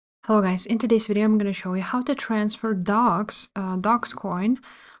Hello guys, in today's video I'm going to show you how to transfer dogs coin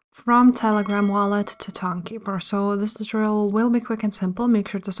from Telegram wallet to Tonkeeper. So this tutorial will be quick and simple. Make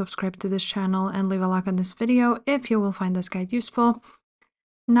sure to subscribe to this channel and leave a like on this video if you will find this guide useful.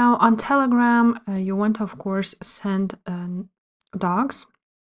 Now on Telegram, you want to of course send dogs.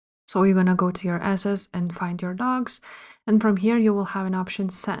 So you're going to go to your assets and find your dogs, and from here you will have an option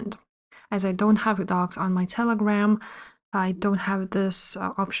send. As I don't have dogs on my Telegram, I don't have this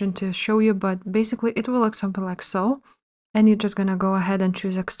option to show you, but basically it will look something like so. And you're just gonna go ahead and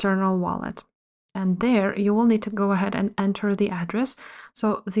choose external wallet. And there you will need to go ahead and enter the address.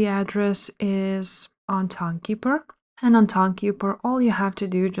 So the address is on Tonkeeper. And on Tonkeeper, all you have to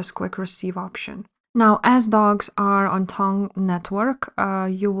do is just click receive option. Now, as dogs are on Tong network,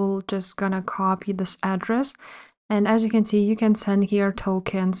 you will just gonna copy this address. And as you can see, you can send here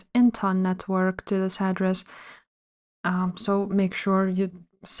tokens in Tong network to this address. So make sure you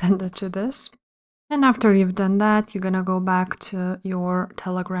send it to this. And after you've done that, you're gonna go back to your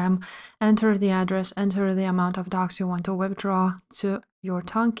Telegram, enter the address, enter the amount of dogs you want to withdraw to your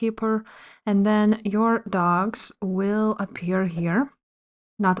Tonkeeper, and then your dogs will appear here.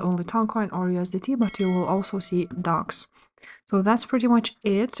 Not only Toncoin or USDT, but you will also see dogs. So that's pretty much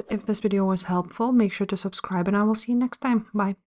it. If this video was helpful, make sure to subscribe and I will see you next time. Bye.